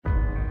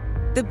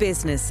The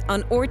Business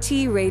on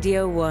RT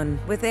Radio 1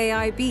 with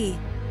AIB.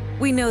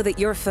 We know that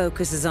your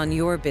focus is on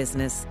your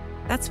business.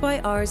 That's why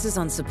ours is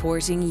on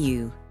supporting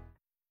you.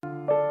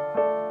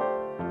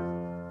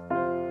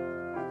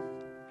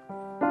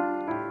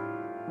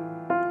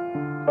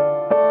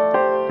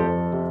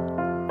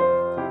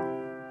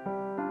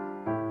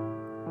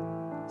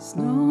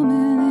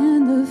 Snowman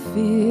in the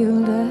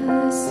field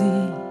I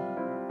see,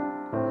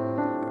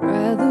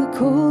 ride the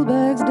coal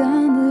bags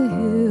down the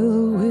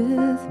hill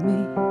with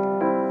me.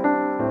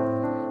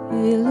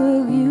 Hey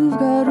look, you've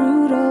got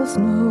Rudolph's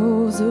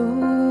nose,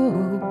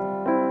 oh,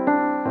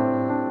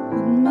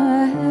 put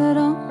my hat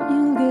on,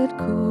 you'll get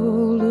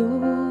cold, oh.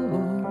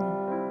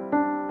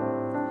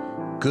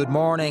 Good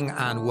morning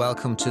and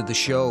welcome to the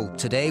show.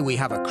 Today we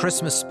have a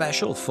Christmas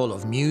special full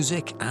of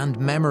music and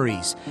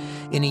memories.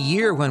 In a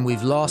year when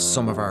we've lost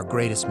some of our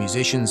greatest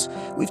musicians,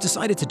 we've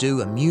decided to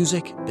do a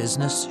music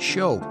business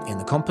show in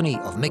the company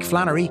of Mick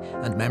Flannery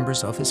and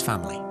members of his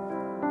family.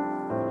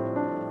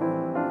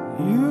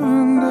 You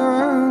and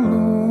I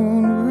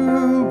alone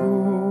will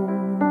go.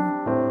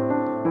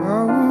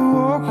 I will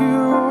walk you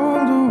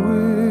all the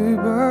way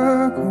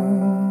back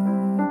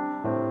home.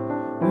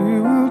 We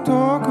will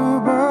talk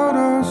about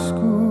our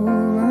school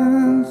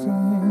and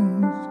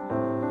things.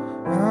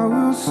 I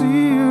will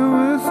see you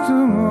with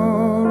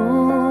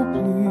tomorrow,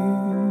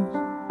 please.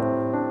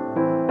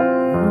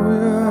 Oh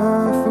yeah,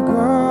 I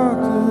forgot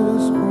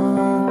this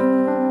part.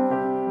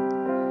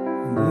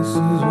 And this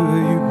is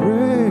where you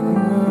break my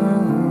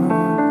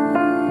heart.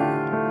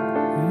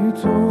 You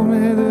told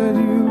me that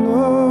you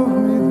loved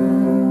me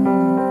then.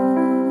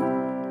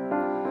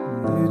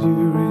 Did you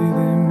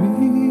really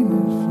mean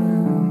it,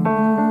 friend?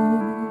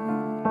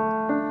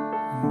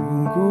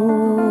 And don't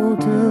go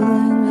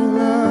telling me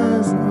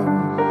lies,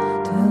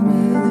 love. Tell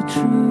me the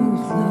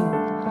truth, love.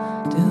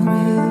 Tell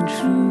me the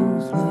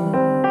truth, love.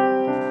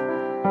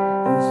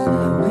 Is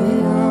that way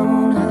I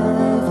won't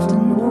have to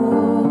know,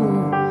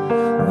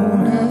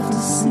 won't have to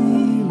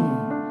see,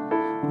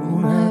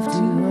 won't have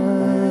to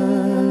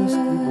ask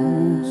the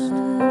ghost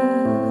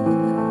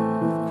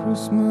of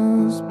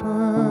Christmas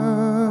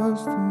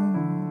past.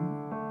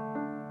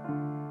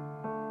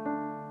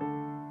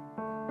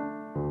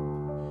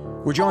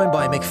 We're joined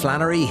by Mick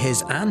Flannery,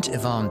 his aunt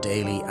Yvonne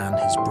Daly and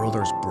his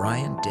brothers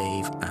Brian,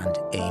 Dave and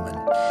Eamon.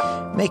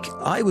 Mick,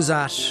 I was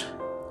at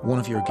one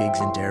of your gigs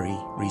in Derry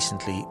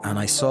recently and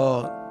I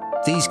saw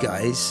these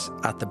guys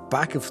at the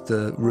back of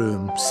the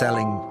room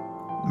selling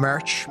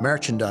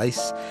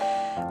merchandise,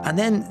 and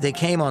then they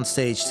came on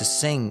stage to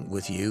sing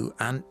with you,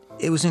 and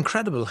it was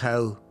incredible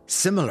how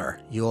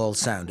similar you all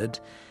sounded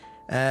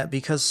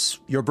because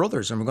you're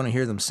brothers, and we're going to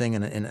hear them sing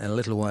in a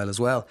little while as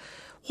well.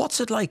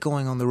 What's it like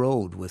going on the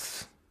road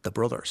with the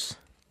brothers?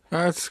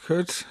 It's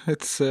good.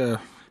 It's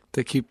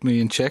they keep me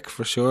in check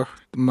for sure.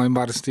 My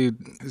modesty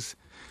is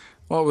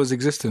always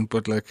existent,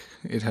 but like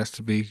it has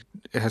to be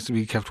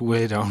kept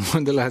way down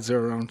when the lads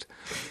are around.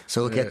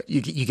 So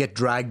you get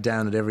dragged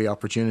down at every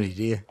opportunity,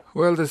 do you?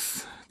 Well,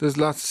 there's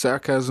lots of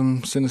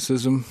sarcasm,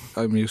 cynicism.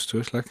 I'm used to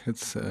it. Like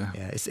it's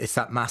it's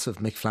that massive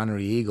Mick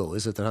Flannery ego,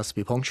 is it? That has to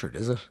be punctured,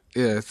 is it?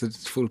 Yeah, it's a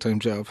full-time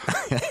job.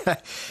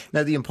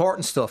 Now the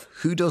important stuff: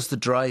 who does the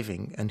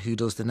driving and who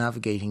does the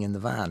navigating in the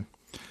van?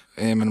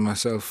 Eamon and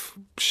myself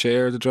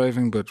share the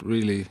driving, but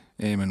really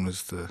Eamon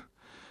was the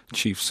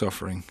chief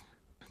suffering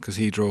because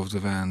he drove the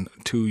van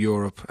to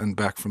Europe and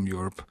back from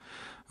Europe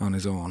on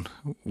his own.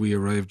 We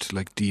arrived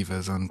like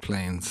divas on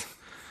planes.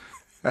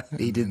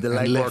 He did the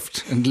and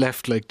legwork. And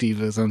left like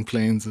divas on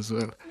planes as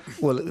well.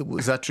 Well,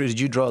 was that true? Did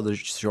you draw the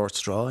short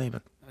straw,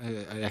 Eamon?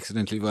 I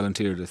accidentally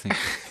volunteered, I think.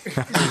 It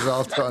was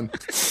all done.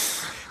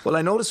 Well,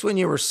 I noticed when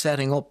you were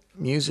setting up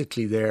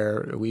musically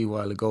there a wee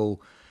while ago,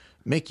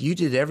 Mick, you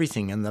did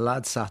everything and the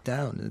lads sat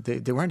down.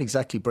 They weren't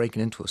exactly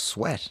breaking into a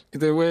sweat.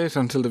 They wait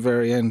until the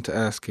very end to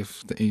ask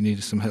if he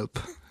needed some help.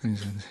 And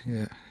he said,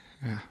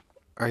 yeah.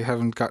 I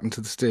haven't gotten to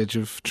the stage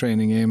of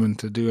training Eamon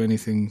to do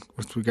anything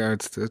with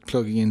regards to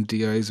plugging in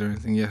DIs or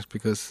anything yet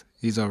because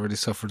he's already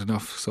suffered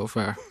enough so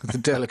far. It's a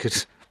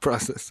delicate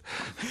process.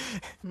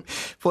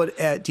 But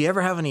do you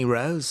ever have any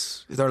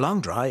rows? They're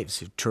long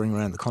drives, you're touring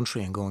around the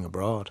country and going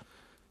abroad.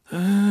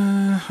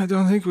 I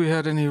don't think we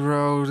had any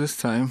row this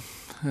time.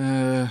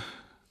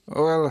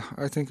 Well,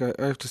 I think I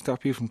have to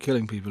stop you from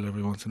killing people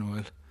every once in a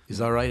while. Is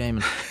that right,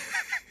 Eamon?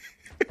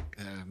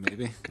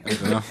 Maybe. I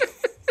don't know.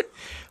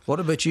 What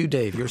about you,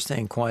 Dave? You're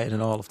staying quiet in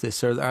all of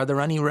this. Are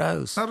there any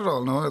rows? Not at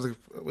all, no. I think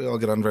we all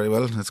get on very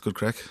well. It's good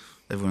crack.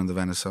 Everyone in the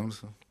van is sound.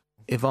 So.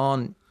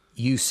 Yvonne,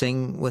 you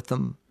sing with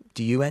them.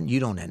 Do you you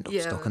don't end up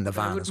stuck in the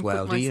van as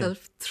well, do you? I wouldn't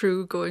put myself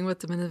through going with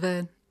them in a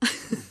van.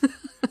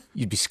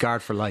 You'd be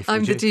scarred for life,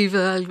 I'm would the you?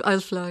 diva, I'll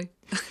fly.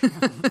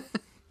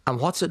 And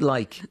what's it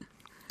like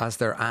as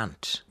their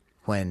aunt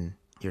when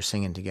you're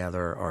singing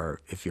together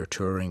or if you're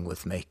touring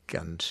with Mick?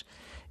 And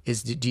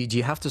do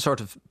you have to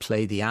sort of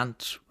play the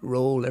aunt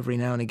role every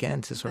now and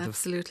again to sort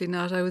Absolutely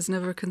not. I was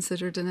never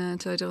considered an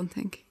aunt, I don't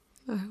think.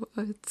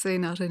 I'd say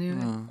not anyway.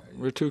 No,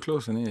 we're too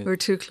close in age. We're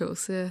too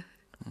close, yeah.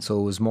 So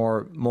it was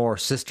more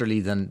sisterly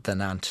than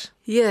aunt.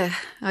 Yeah,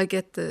 I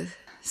get the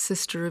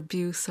sister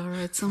abuse, all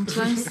right,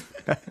 sometimes.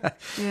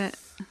 Yeah.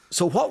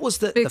 So what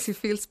was Makes you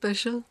feel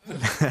special.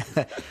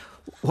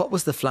 what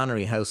was the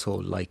Flannery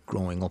household like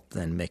growing up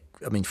then, Mick?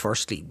 I mean,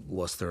 firstly,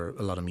 was there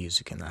a lot of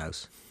music in the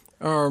house?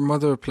 Our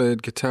mother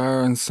played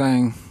guitar and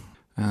sang,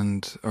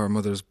 and our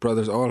mother's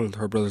brothers, all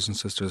her brothers and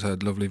sisters,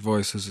 had lovely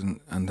voices,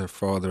 and their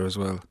father as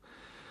well.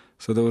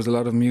 So there was a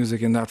lot of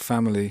music in that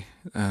family,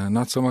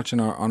 not so much on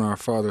our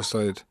father's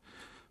side,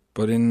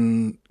 but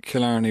in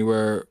Killarney,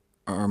 where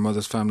our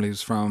mother's family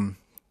was from,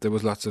 there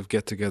was lots of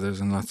get-togethers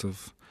and lots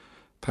of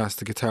pass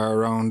the guitar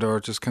around or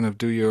just kind of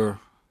do your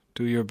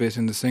bit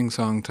in the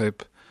sing-song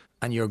type.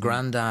 And your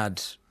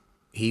granddad,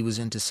 he was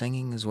into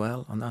singing as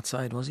well on that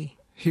side, was he?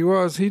 He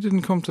was. He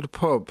didn't come to the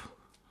pub,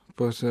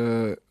 but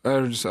I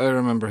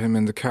remember him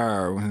in the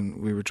car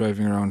when we were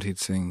driving around. He'd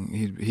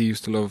sing. He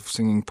used to love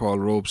singing Paul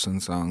Robeson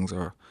songs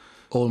or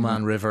Old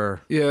Man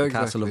River, yeah,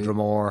 Castle of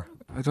exactly. Dromore.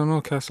 I don't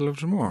know Castle of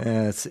Dromore.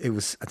 I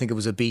think it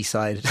was a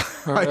B-side.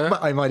 Oh, yeah?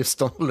 I might have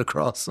stumbled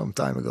across some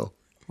time ago.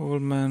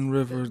 Old Man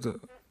River.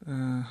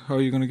 How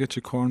are you going to get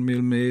your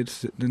cornmeal made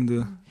sitting in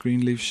the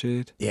green leaf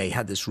shade? Yeah, he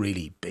had this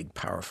really big,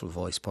 powerful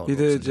voice, Paul. He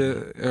Robeson,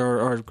 did. Yeah.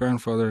 Our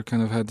grandfather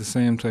kind of had the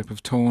same type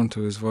of tone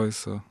to his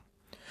voice.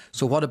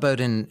 So what about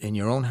in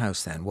your own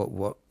house then?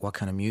 What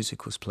kind of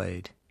music was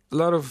played? A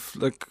lot of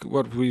like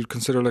what we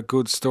consider like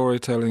good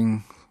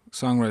storytelling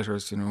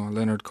songwriters, you know,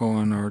 Leonard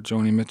Cohen or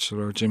Joni Mitchell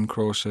or Jim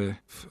Croce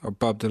or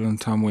Bob Dylan,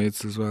 Tom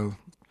Waits as well.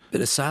 Bit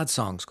of sad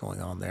songs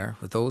going on there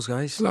with those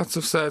guys. Lots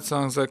of sad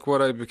songs. Like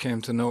what I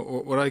came to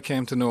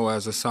know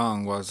as a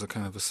song was a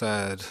kind of a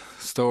sad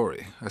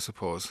story, I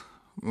suppose,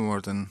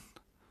 more than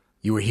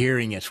You were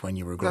hearing it when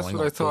you were growing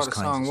up. that's what I thought a those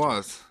kinds song of stuff.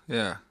 was.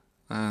 Yeah,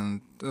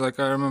 and like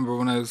I remember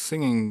when I was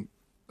singing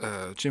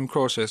Jim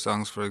Croce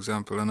songs, for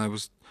example, and I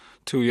was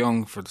too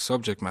young for the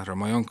subject matter.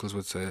 My uncles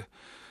would say,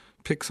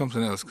 pick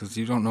something else because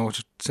you don't know what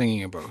you're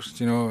singing about,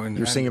 you know. And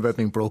You're singing about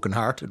being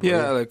broken-hearted. yeah,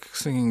 were you? like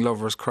singing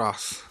Lover's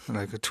Cross,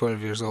 like at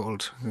 12 years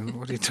old.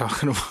 What are you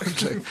talking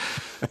about? Like,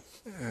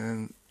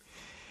 and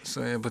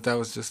so yeah, but that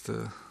was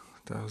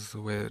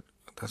the way.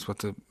 That's what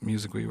the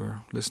music we were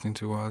listening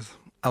to was.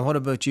 And what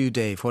about you,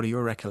 Dave? What are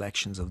your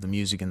recollections of the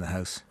music in the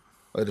house?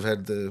 I'd have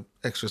had the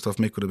extra stuff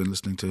Mick would have been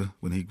listening to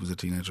when he was a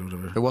teenager or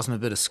whatever. There wasn't a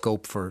bit of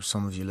scope for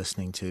some of you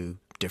listening to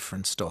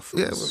different stuff.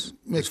 Yeah, It was,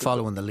 well, it was Mick-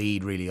 following the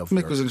lead, really. Of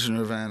Mick your- was into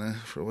Nirvana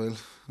for a while.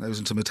 I was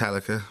into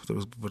Metallica.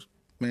 But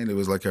mainly it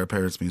was like our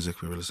parents'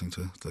 music we were listening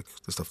to, like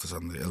the stuff that's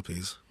on the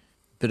LPs.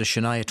 bit of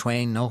Shania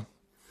Twain, no?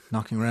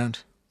 Knocking around?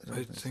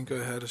 I think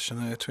I had a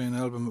Shania Twain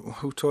album.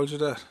 Who told you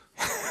that?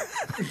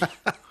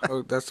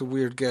 Oh, that's a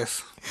weird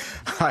guess.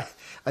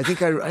 I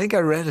think I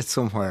read it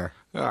somewhere.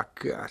 Oh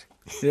God.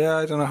 Yeah,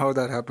 I don't know how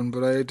that happened,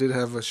 but I did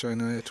have a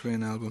Shania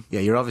Twain album.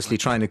 Yeah, you're obviously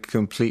trying to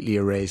completely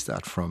erase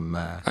that from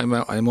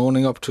I'm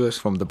owning up to it.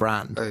 from the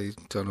brand. I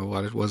don't know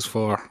what it was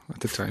for at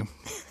the time.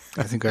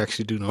 I think I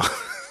actually do know.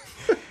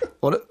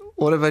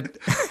 What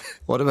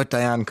about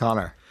Diane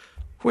Connor?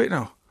 Wait,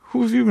 now,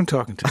 who have you been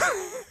talking to?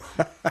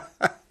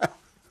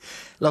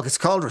 Look, it's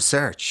called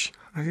research.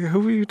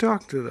 Who are you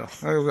talking to,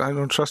 though? I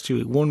don't trust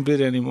you one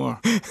bit anymore.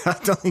 I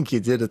don't think you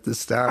did at the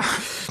start.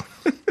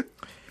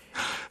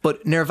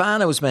 But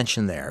Nirvana was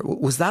mentioned there.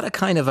 Was that a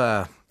kind of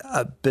a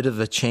bit of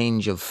a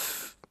change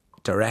of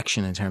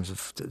direction in terms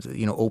of,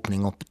 you know,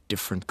 opening up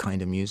different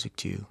kind of music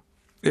to you?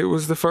 It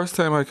was the first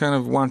time I kind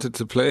of wanted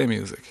to play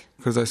music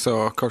because I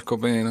saw Kurt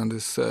Cobain on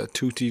this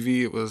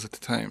 2TV it was at the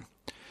time,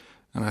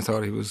 and I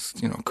thought he was,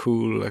 you know,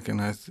 cool. Like,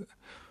 and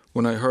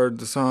when I heard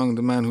the song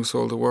 "The Man Who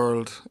Sold the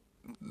World,"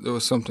 there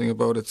was something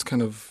about its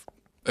kind of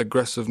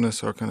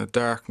aggressiveness or kind of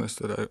darkness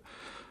that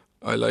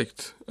I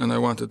liked, and I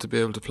wanted to be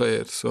able to play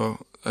it.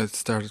 So I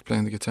started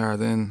playing the guitar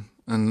then,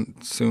 and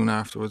soon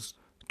afterwards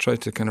tried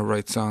to kind of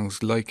write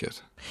songs like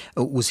it.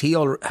 Was he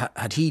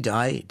had he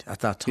died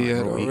at that time? He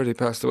had or already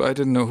passed away. I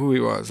didn't know who he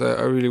was.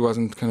 I really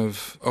wasn't kind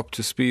of up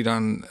to speed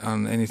on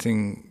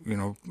anything, you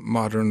know,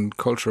 modern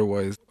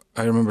culture-wise.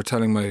 I remember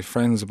telling my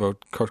friends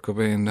about Kurt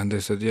Cobain, and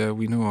they said, "Yeah,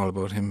 we know all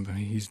about him.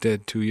 He's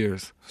dead 2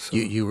 years." So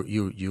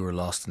You were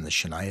lost in the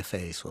Shania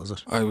phase, was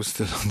it? I was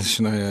still on the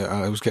Shania.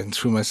 I was getting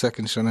through my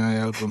second Shania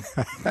album.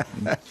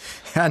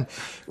 And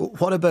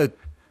what about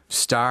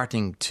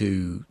starting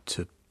to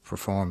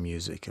perform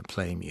music and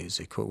play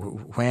music?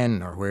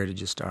 When or where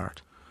did you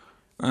start?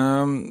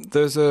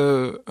 There's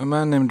a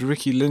man named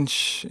Ricky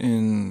Lynch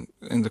in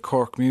the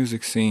Cork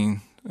music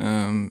scene.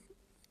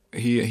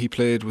 He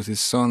played with his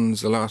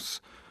sons a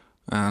lot,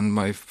 and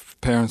my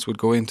parents would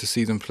go in to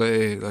see them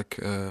play. Like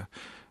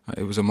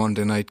it was a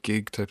Monday night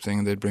gig type thing,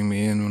 and they'd bring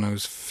me in when I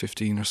was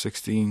 15 or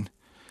 16,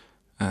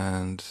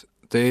 and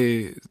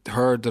they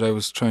heard that I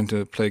was trying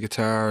to play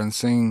guitar and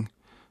sing,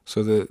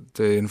 so that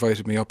they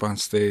invited me up on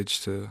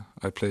stage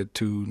I played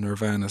 2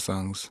 Nirvana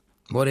songs.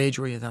 What age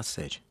were you at that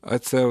stage?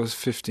 I'd say I was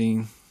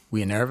 15. Were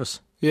you nervous?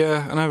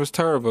 Yeah, and I was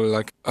terrible.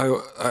 Like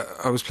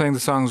I was playing the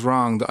songs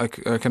wrong. I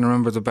can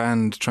remember the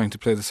band trying to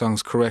play the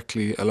songs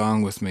correctly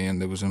along with me,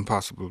 and it was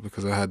impossible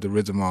because I had the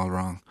rhythm all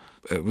wrong.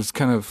 It was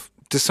kind of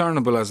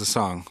discernible as a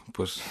song,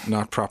 but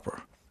not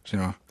proper, you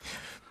know.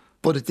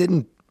 But it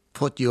didn't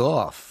put you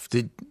off?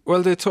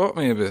 Well, they taught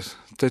me a bit.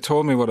 They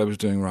told me what I was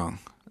doing wrong.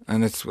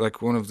 And it's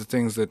like one of the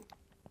things that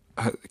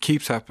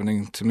keeps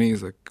happening to me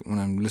is like when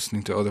I'm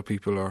listening to other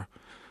people, or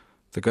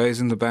the guys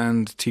in the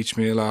band teach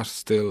me a lot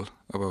still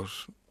about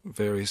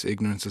various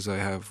ignorances I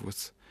have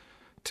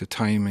to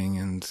timing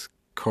and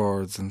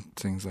chords and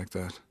things like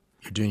that.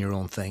 You're doing your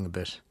own thing a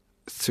bit.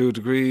 To a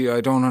degree, I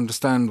don't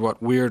understand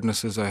what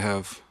weirdnesses I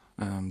have.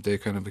 They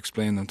kind of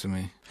explain them to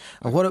me.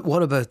 And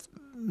what about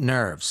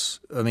nerves?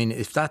 I mean,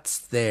 if that's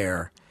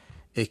there,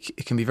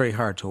 it can be very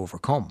hard to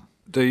overcome.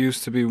 They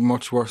used to be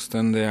much worse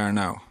than they are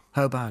now.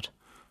 How bad?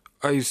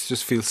 I used to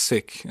just feel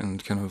sick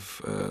and kind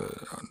of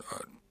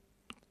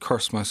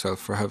curse myself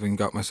for having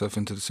got myself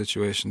into the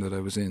situation that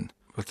I was in.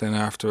 But then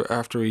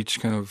after each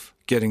kind of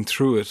getting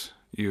through it,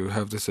 you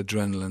have this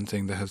adrenaline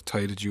thing that has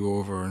tided you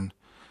over, and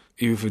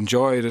you've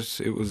enjoyed it.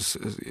 It was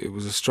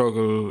a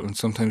struggle, and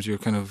sometimes you're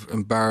kind of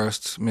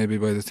embarrassed maybe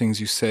by the things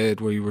you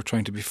said where you were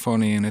trying to be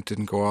funny and it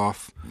didn't go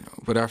off.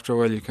 But after a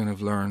while you kind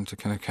of learn to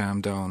kind of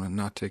calm down and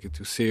not take it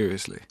too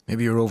seriously.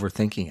 Maybe you're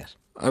overthinking it.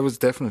 I was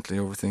definitely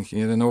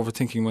overthinking it, and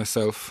overthinking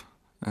myself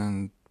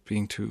and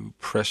being too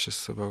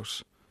precious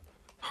about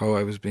how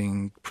I was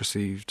being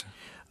perceived.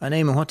 And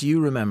Eamon, what do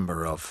you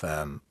remember of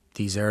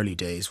these early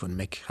days when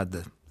Mick had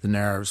the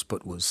nerves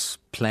but was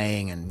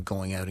playing and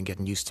going out and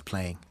getting used to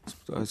playing?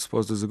 I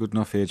suppose there's a good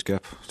enough age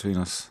gap between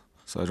us,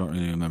 so I don't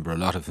really remember a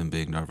lot of him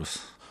being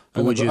nervous.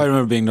 I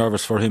remember being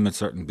nervous for him at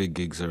certain big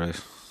gigs, all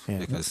right? Yeah.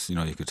 Because,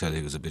 you could tell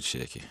he was a bit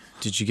shaky.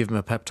 Did you give him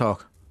a pep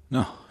talk?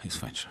 No, he's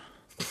fine, sure.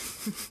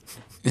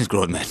 He's a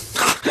grown man.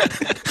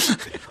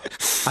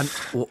 And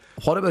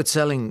what about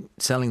selling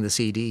the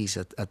CDs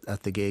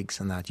at the gigs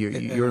and that?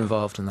 You're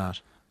involved in that?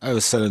 I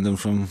was selling them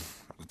from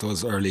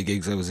those early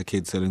gigs. I was a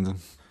kid selling them.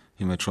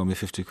 He might throw me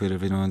 50 quid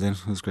every now and then.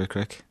 It was great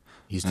crack.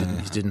 You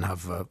didn't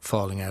have a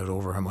falling out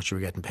over how much you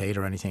were getting paid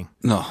or anything?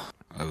 No,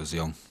 I was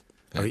young.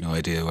 I had no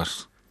idea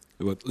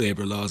what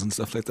labour laws and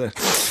stuff like that.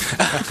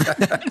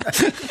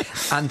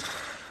 And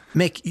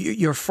Mick,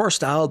 your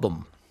first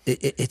album,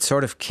 it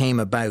sort of came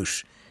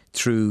about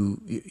through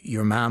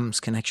your mum's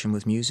connection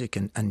with music,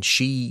 and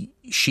she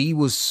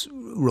was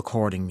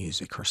recording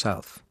music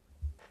herself.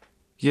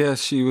 Yeah,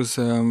 she was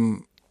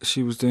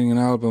doing an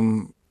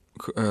album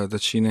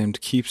that she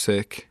named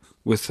Keepsake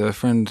with a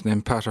friend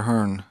named Pat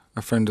Ahern,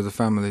 a friend of the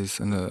family's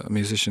and a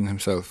musician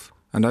himself.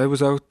 And I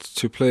was out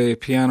to play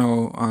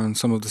piano on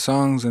some of the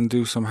songs and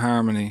do some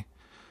harmony,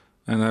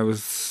 and I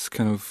was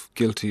kind of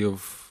guilty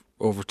of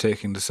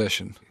overtaking the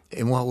session.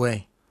 In what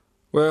way?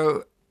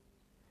 Well,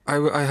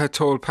 I had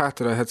told Pat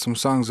that I had some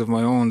songs of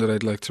my own that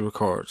I'd like to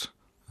record.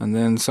 And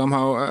then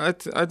somehow,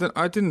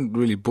 I didn't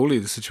really bully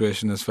the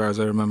situation as far as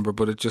I remember,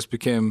 but it just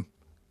became,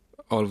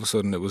 all of a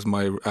sudden, it was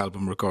my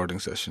album recording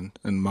session,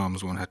 and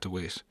Mom's one had to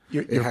wait.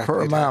 Your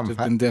poor mom. It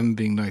had been them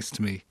being nice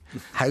to me.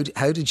 How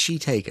did she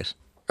take it?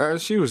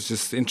 She was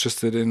just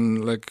interested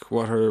in like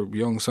what her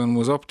young son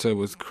was up to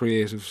with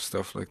creative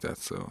stuff like that.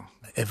 So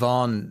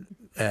Yvonne,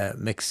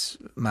 Mick's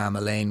mum,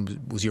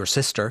 Elaine, was your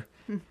sister.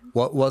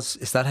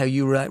 Is that how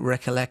you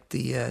recollect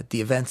the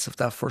events of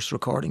that first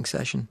recording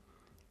session?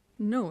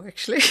 No,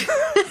 actually.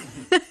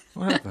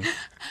 What happened?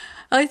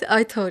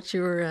 I thought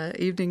your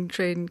evening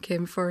train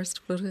came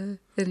first, but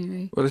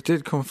anyway. Well, it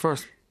did come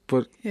first,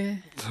 but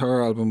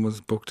her album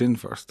was booked in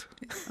first.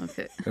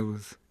 Okay. It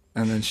was,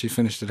 and then she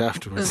finished it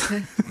afterwards.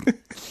 Okay.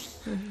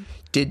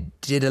 Did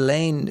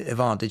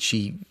Yvonne, did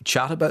she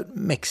chat about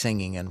Mick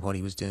singing and what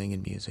he was doing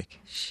in music?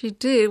 She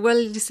did. Well,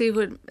 you see,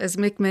 as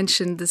Mick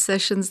mentioned, the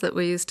sessions that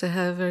we used to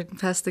have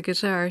past the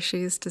guitar, she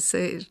used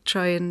to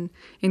try and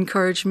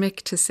encourage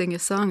Mick to sing a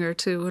song or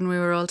two when we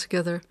were all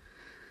together.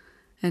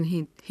 And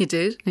he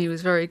did. He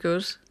was very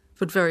good,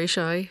 but very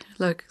shy,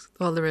 like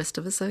all the rest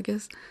of us, I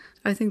guess.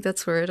 I think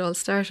that's where it all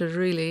started,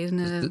 really.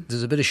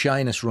 There's a bit of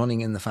shyness running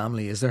in the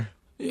family, is there?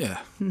 Yeah.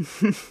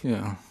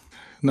 Yeah.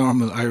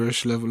 Normal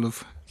Irish level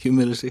of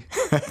humility.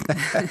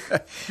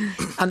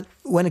 And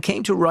when it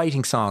came to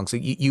writing songs,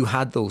 you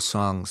had those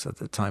songs at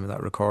the time of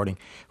that recording.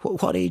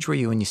 What age were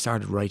you when you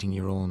started writing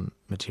your own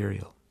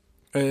material?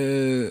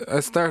 I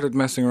started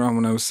messing around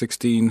when I was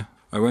 16.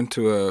 I went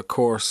to a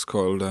course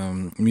called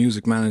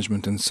Music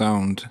Management and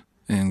Sound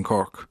in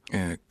Cork,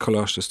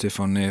 Coláiste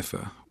Stifon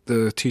Nefa.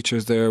 The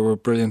teachers there were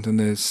brilliant, and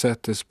they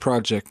set this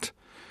project,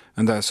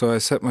 so I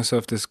set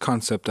myself this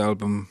concept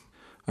album.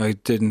 I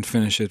didn't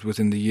finish it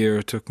within the year.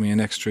 It took me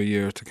an extra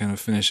year to kind of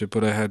finish it,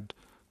 but I had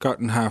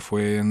gotten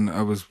halfway and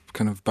I was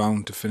kind of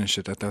bound to finish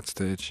it at that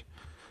stage.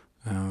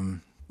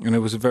 And it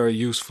was a very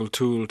useful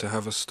tool to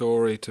have a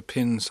story to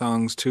pin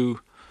songs to,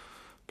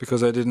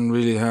 because I didn't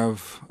really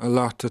have a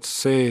lot to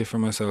say for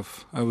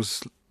myself. I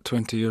was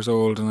 20 years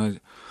old and I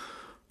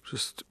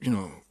just,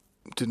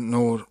 didn't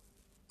know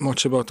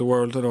much about the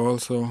world at all.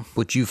 So,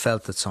 but you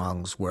felt that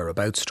songs were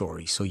about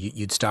stories, so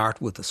you'd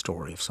start with a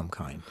story of some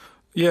kind.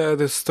 Yeah,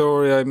 the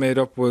story I made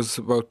up was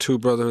about two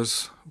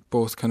brothers,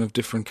 both kind of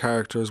different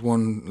characters,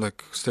 one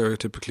like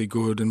stereotypically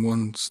good and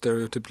one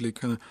stereotypically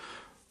kind of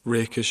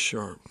rakish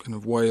or kind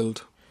of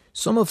wild.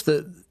 Some of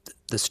the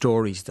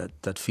stories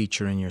that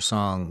feature in your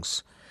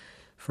songs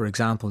For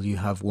example, you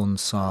have one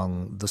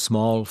song, The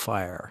Small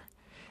Fire,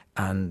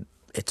 and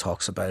it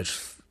talks about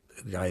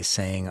guys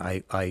saying,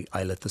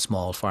 I lit the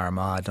small fire,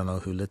 ma, I don't know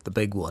who lit the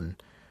big one.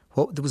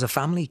 There was a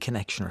family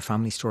connection or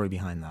family story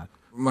behind that.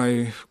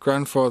 My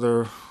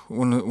grandfather,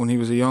 when he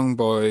was a young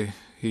boy,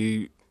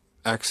 he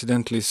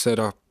accidentally set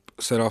off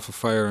a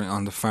fire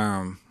on the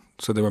farm.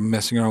 So they were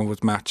messing around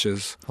with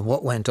matches. And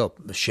what went up?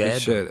 A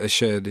shed? A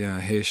shed, yeah,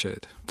 a hay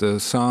shed. The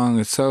song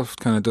itself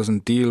kind of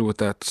doesn't deal with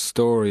that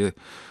story.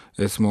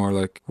 It's more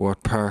like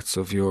what parts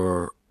of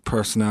your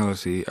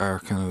personality are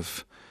kind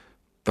of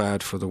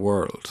bad for the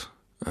world.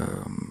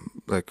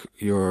 Like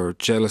your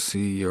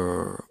jealousy,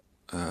 your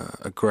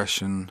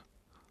aggression,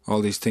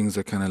 all these things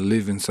that kind of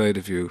live inside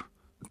of you,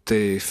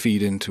 they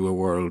feed into a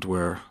world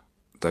where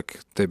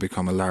like they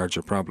become a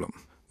larger problem.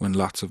 When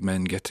lots of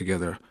men get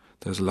together,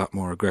 there's a lot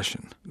more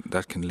aggression.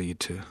 That can lead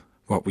to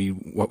what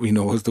we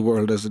know as the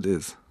world as it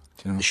is.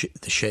 You know?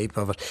 The shape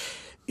of it.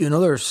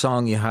 Another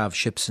song you have,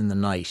 Ships in the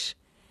Night.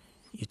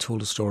 You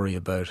told a story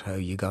about how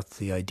you got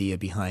the idea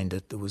behind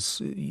it. There was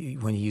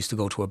when you used to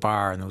go to a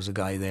bar and there was a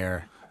guy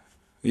there.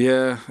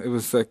 Yeah, it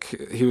was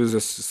like he was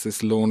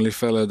this lonely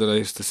fella that I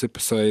used to sit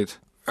beside.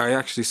 I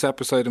actually sat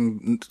beside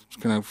him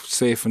kind of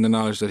safe in the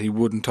knowledge that he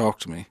wouldn't talk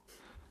to me.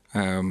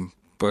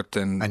 But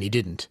then... And he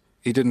didn't?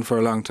 He didn't for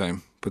a long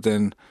time. But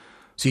then...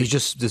 So you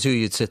just, the two of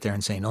you'd sit there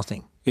and say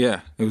nothing?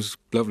 Yeah, it was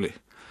lovely.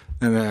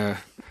 And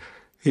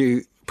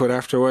but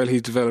after a while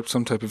he developed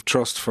some type of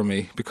trust for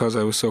me because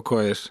I was so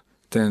quiet.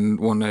 Then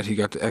one night he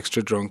got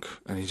extra drunk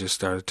and he just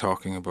started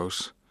talking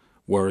about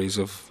worries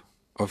of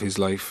his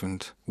life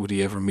and would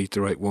he ever meet the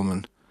right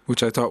woman,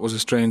 which I thought was a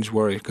strange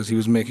worry because he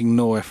was making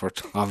no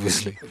effort,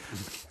 obviously,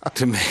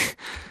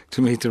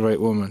 to meet the right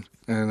woman.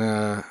 And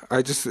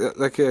I just,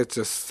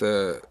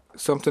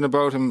 something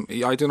about him,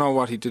 I don't know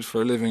what he did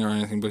for a living or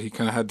anything, but he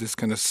kind of had this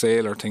kind of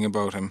sailor thing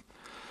about him.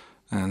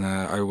 And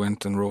I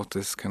went and wrote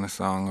this kind of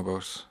song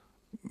about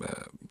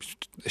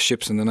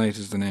Ships in the Night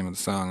is the name of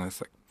the song. And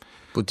it's like,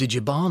 but did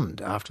you bond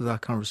after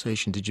that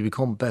conversation? Did you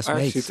become best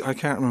mates? I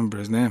can't remember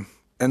his name.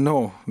 And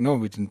no,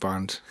 we didn't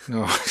bond.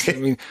 No, I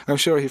mean, I'm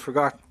sure he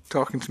forgot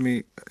talking to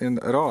me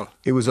at all.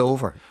 It was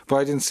over. But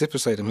I didn't sit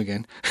beside him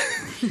again.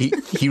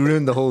 He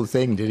ruined the whole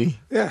thing, did he?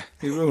 Yeah,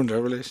 he ruined our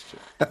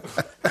relationship.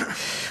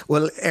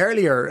 Well,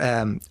 earlier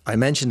I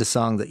mentioned a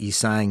song that you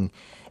sang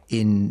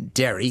in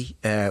Derry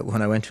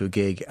when I went to a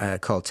gig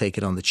called Take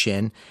It on the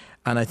Chin.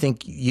 And I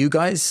think you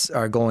guys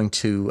are going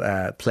to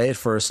play it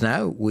for us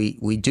now.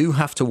 We do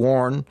have to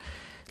warn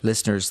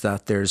listeners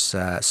that there's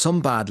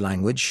some bad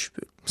language.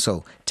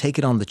 So take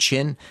it on the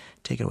chin.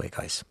 Take it away,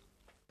 guys.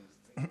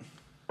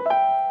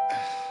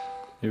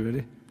 You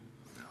ready?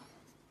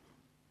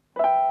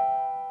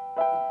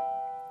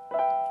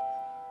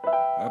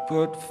 I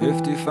put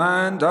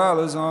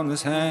 $55 on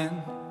this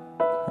hand.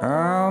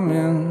 I'm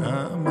in,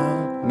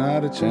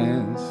 not a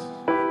chance.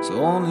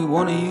 So only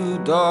one of you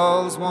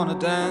dolls wanna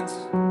dance.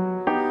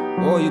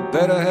 Boy, you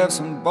better have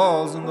some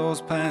balls in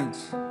those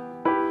pants.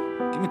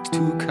 Give me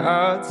 2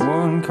 cards.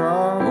 1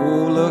 card.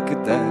 Oh, look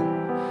at that.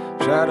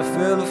 Try to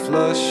fill a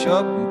flush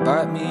up and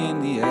bite me in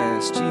the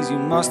ass. Geez, you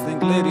must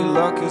think Lady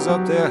Luck is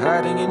up there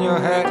hiding in your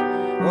hat.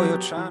 Or you're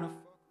trying to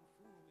fucking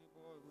fool me,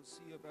 boy, we'll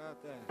see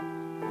about that.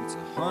 It's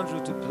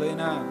 100 to play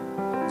now.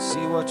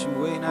 See what you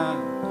weigh now.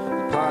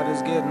 The pot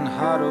is getting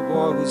hotter,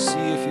 boy, we'll see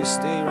if you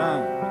stay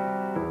around.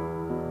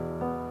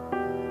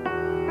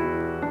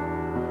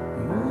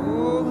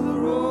 Over the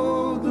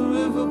road, the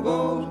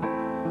riverboat,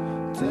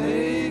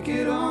 take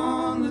it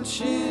on the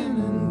chin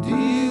and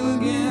deal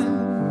again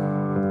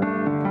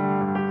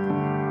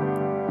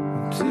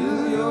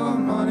till your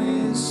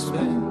money is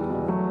spent.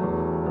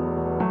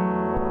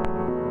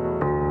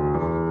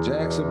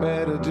 Jack's a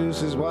better,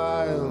 deuce is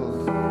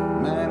wild.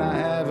 Man, I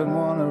haven't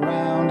won a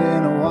round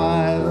in a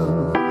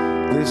while.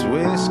 This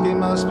whiskey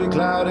must be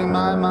clouding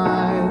my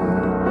mind.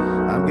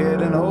 I'm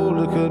getting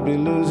older, could be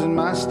losing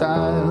my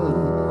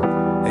style.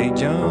 Hey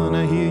John,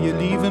 I hear you're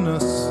leaving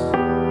us,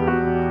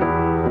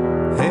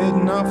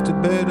 heading off to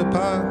better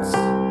parts.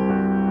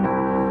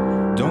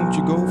 Don't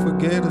you go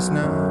forget us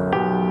now.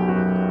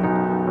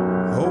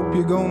 Hope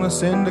you're gonna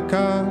send a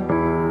card.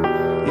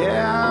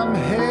 Yeah, I'm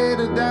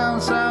headed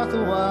down south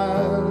a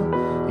while.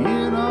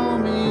 You know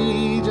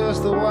me,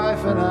 just the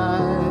wife and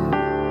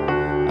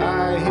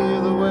I hear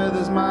the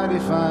weather's mighty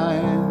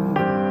fine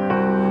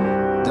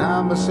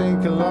down by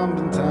St.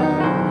 Columban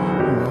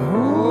time.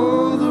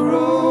 Oh, the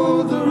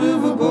road, the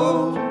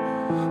riverboat,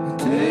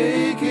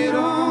 take it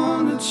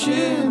on the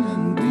chin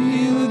and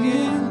deal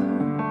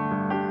again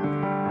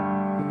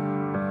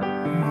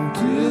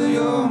until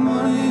your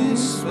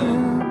money's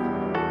spent.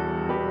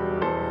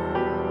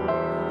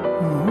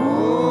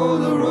 Oh,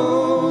 the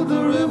road, the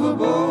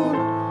riverboat,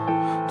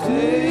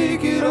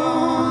 take it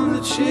on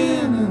the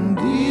chin and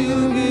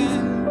deal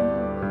again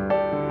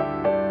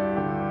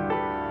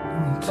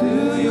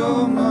until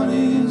your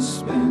money is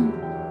spent.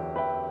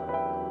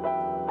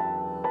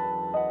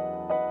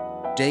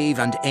 Dave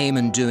and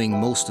Eamon doing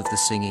most of the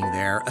singing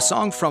there. A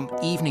song from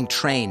Evening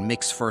Train,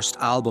 Mick's first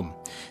album.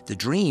 The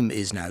dream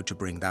is now to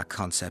bring that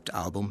concept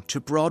album to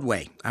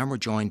Broadway. And we're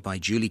joined by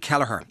Julie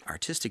Kelleher,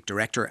 Artistic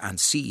Director and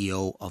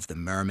CEO of the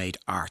Mermaid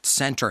Arts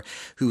Centre,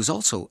 who is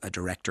also a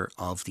director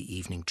of the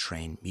Evening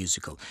Train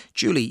musical.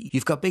 Julie,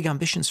 you've got big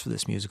ambitions for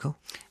this musical.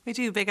 We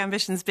do, big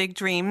ambitions, big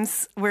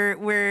dreams.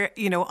 We're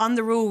on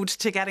the road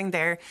to getting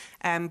there,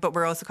 but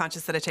we're also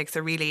conscious that it takes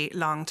a really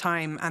long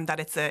time and that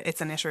it's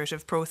an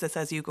iterative process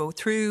as you go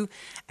through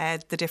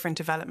the different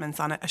developments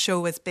on it. A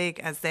show as big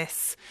as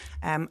this,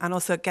 and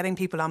also getting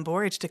people on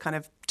board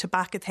to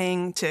back a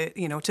thing,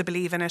 to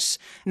believe in it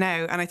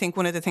now. And I think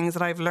one of the things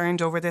that I've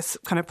learned over this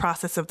kind of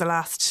process of the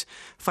last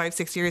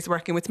 5-6 years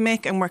working with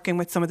Mick and working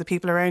with some of the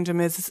people around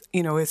him is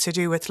to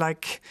do with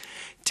like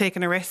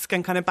taking a risk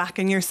and kind of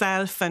backing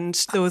yourself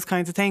and those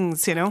kinds of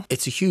things,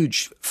 It's a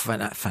huge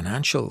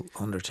financial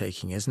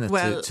undertaking, isn't it?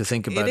 Well, to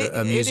think about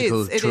a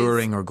musical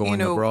touring or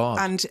going abroad.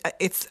 And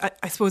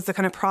I suppose the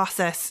kind of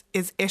process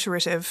is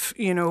iterative,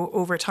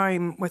 over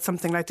time with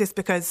something like this,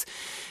 because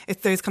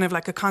there's kind of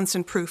like a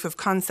constant proof of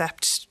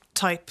concept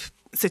type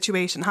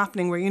situation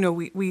happening where,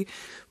 we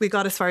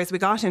got as far as we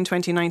got in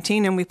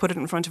 2019 and we put it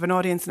in front of an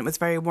audience and it was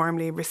very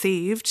warmly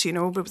received, it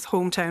was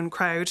hometown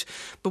crowd,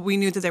 but we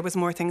knew that there was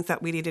more things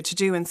that we needed to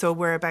do, and so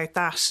we're about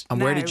that. And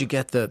now. Where did you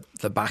get the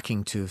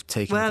backing to have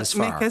taken it this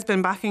far? Mick has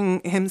been backing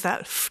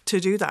himself to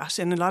do that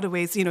in a lot of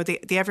ways. The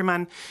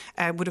Everyman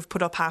would have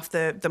put up half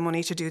the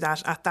money to do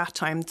that at that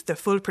time, the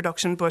full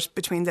production, but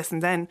between this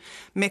and then,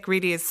 Mick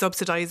really is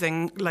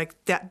subsidising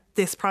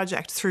this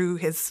project through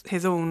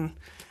his own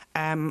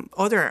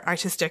other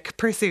artistic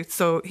pursuits.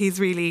 So it's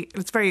very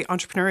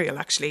entrepreneurial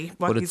actually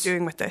what he's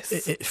doing with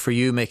this. For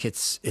you, Mick,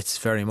 it's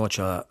very much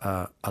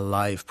a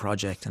live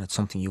project, and it's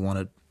something you want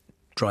to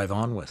drive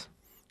on with.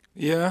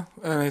 Yeah,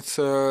 and it's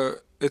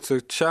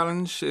a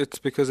challenge. It's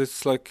because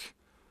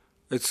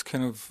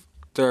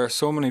there are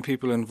so many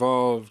people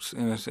involved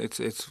in it.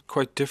 It's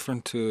quite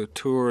different to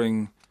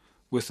touring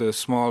with a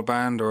small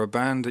band or a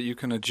band that you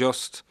can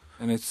adjust,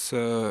 and it's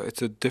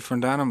a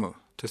different animal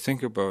to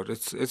think about.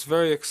 It's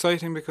very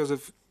exciting because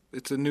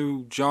it's a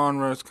new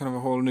genre. It's kind of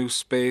a whole new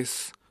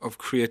space of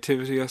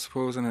creativity, I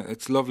suppose, and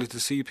it's lovely to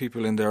see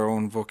people in their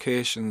own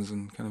vocations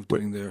and kind of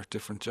doing their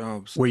different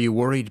jobs. Were you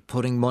worried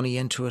putting money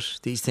into it?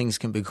 These things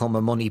can become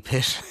a money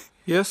pit.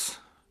 Yes,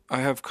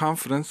 I have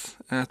confidence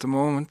at the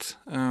moment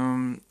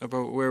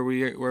about where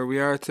we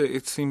are.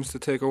 It seems to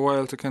take a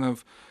while to kind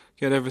of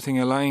get everything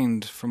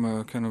aligned from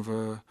a kind of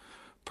a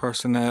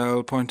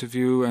personnel point of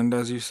view, and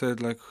as you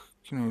said,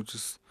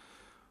 just.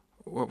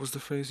 What was the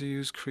phrase you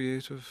used?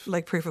 Creative?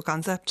 Like proof of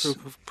concept.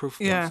 Proof of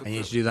concept. I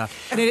need to do that.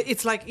 And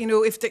it's like,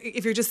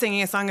 if you're just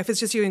singing a song, if it's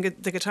just you and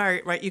the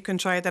guitar, right, you can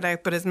try that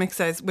out. But as Mick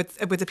says,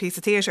 with a piece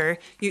of theatre,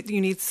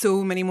 you need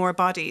so many more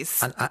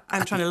bodies.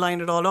 And trying to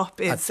line it all up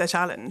is a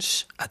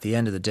challenge. At the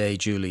end of the day,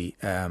 Julie,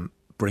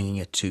 bringing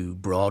it to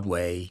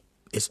Broadway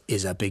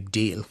is a big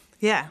deal.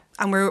 Yeah,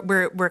 and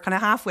we're kind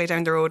of halfway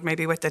down the road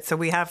maybe with it. So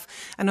we have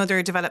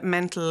another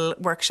developmental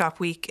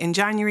workshop week in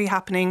January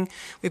happening.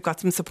 We've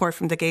got some support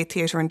from the Gate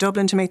Theatre in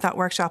Dublin to make that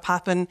workshop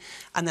happen.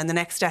 And then the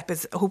next step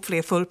is hopefully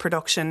a full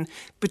production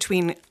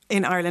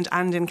in Ireland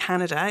and in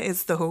Canada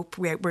is the hope.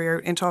 We're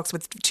in talks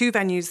with 2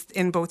 venues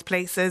in both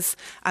places.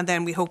 And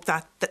then we hope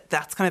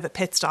that's kind of a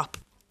pit stop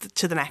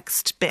to the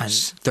next bit.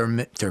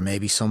 And there may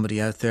be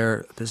somebody out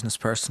there, a business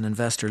person,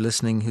 investor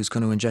listening, who's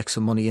going to inject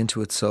some money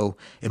into it. So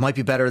it might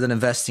be better than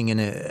investing in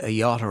a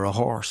yacht or a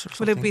horse or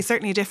something. Well, it would be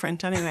certainly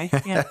different anyway.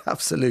 Yeah.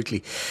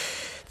 Absolutely.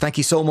 Thank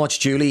you so much,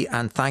 Julie,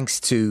 and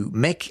thanks to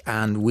Mick,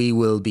 and we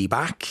will be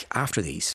back after these.